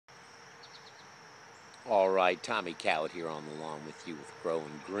Alright, Tommy Cowett here on the lawn with you with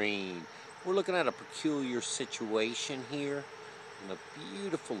Growingreen. We're looking at a peculiar situation here in a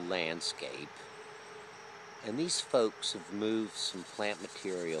beautiful landscape. And these folks have moved some plant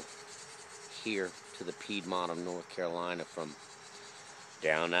material here to the Piedmont of North Carolina from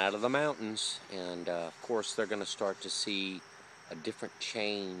down out of the mountains. And of course they're going to start to see a different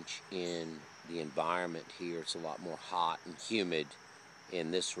change in the environment here. It's a lot more hot and humid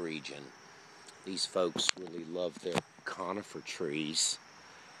in this region. These folks really love their conifer trees,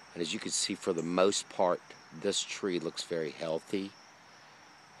 and as you can see, for the most part this tree looks very healthy,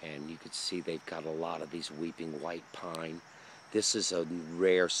 and you can see they've got a lot of these weeping white pine. This is a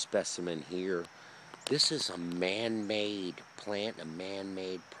rare specimen here. This is a man-made plant, a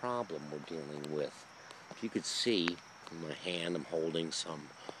man-made problem we're dealing with. If you could see in my hand, I'm holding some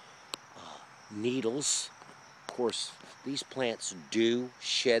needles. Of course, these plants do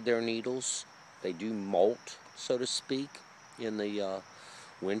shed their needles. They do molt, so to speak, in the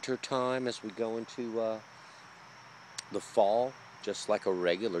winter time as we go into the fall. Just like a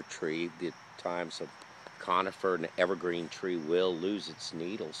regular tree, the times of conifer and evergreen tree will lose its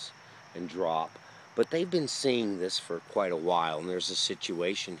needles and drop. But they've been seeing this for quite a while, and there's a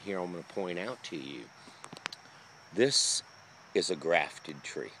situation here I'm going to point out to you. This is a grafted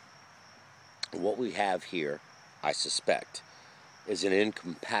tree. What we have here, I suspect, is an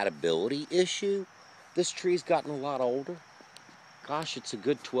incompatibility issue. This tree's gotten a lot older. Gosh, it's a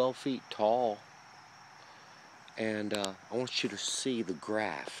good 12 feet tall. And I want you to see the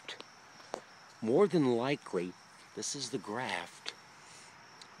graft. More than likely, this is the graft.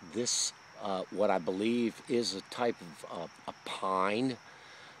 This, what I believe is a type of a pine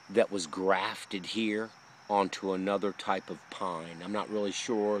that was grafted here onto another type of pine. I'm not really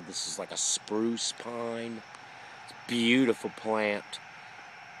sure. This is like a spruce pine. Beautiful plant,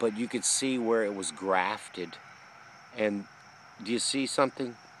 but you could see where it was grafted. And do you see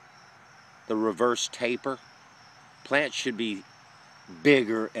something? The reverse taper. Plant should be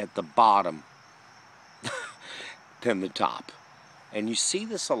bigger at the bottom than the top, and you see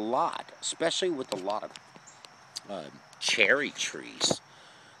this a lot, especially with a lot of cherry trees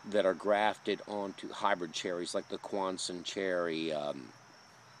that are grafted onto hybrid cherries, like the Quonset cherry,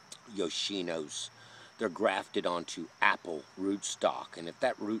 Yoshinos. They're grafted onto apple rootstock, and if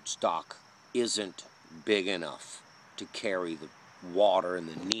that rootstock isn't big enough to carry the water and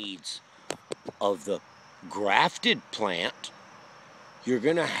the needs of the grafted plant, you're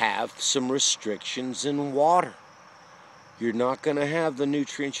going to have some restrictions in water. You're not going to have the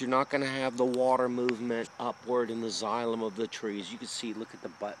nutrients, you're not going to have the water movement upward in the xylem of the trees. You can see, look at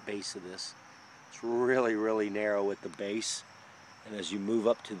the base of this. It's really, really narrow at the base. And as you move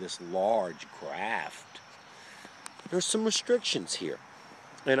up to this large graft, there's some restrictions here.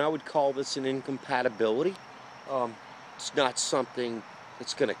 And I would call this an incompatibility. It's not something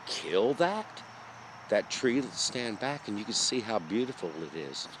that's going to kill that tree. Let's stand back and you can see how beautiful it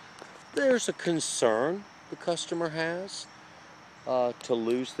is. There's a concern the customer has to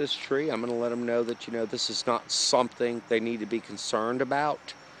lose this tree. I'm going to let them know that, this is not something they need to be concerned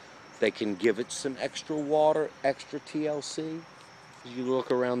about. They can give it some extra water, extra TLC. As you look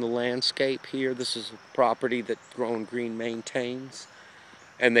around the landscape here, this is a property that Growingreen maintains,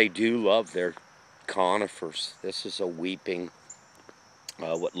 and they do love their conifers. This is a weeping,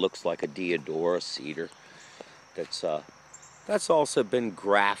 what looks like a Deodora cedar that's also been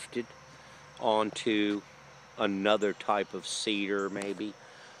grafted onto another type of cedar, maybe.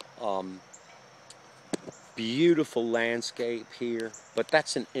 Beautiful landscape here, but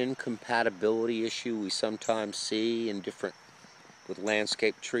that's an incompatibility issue we sometimes see in different with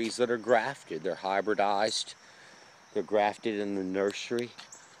landscape trees that are grafted. They're hybridized. They're grafted in the nursery.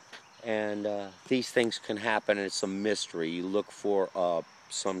 And these things can happen, and it's a mystery. You look for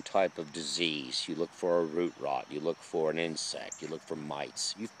some type of disease. You look for a root rot. You look for an insect. You look for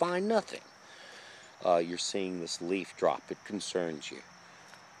mites. You find nothing. You're seeing this leaf drop. It concerns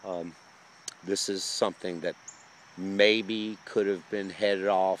you. This is something that maybe could have been headed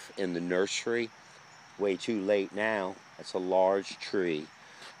off in the nursery. Way too late now. It's a large tree.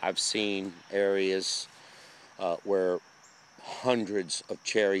 I've seen areas where hundreds of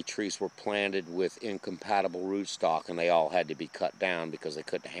cherry trees were planted with incompatible rootstock, and they all had to be cut down because they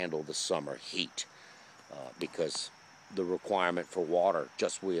couldn't handle the summer heat, because the requirement for water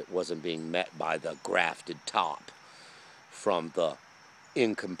just wasn't being met by the grafted top from the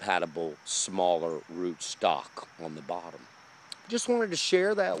incompatible smaller rootstock on the bottom. Just wanted to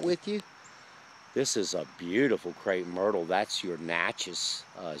share that with you. This is a beautiful crepe myrtle. That's your Natchez.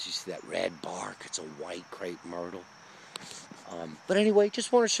 As you see that red bark, it's a white crepe myrtle. But anyway,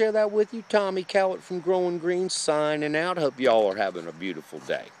 just want to share that with you. Tommy Cowett from Growingreen signing out. Hope y'all are having a beautiful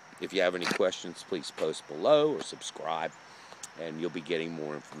day. If you have any questions, please post below or subscribe, and you'll be getting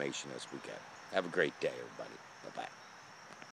more information as we go. Have a great day, everybody.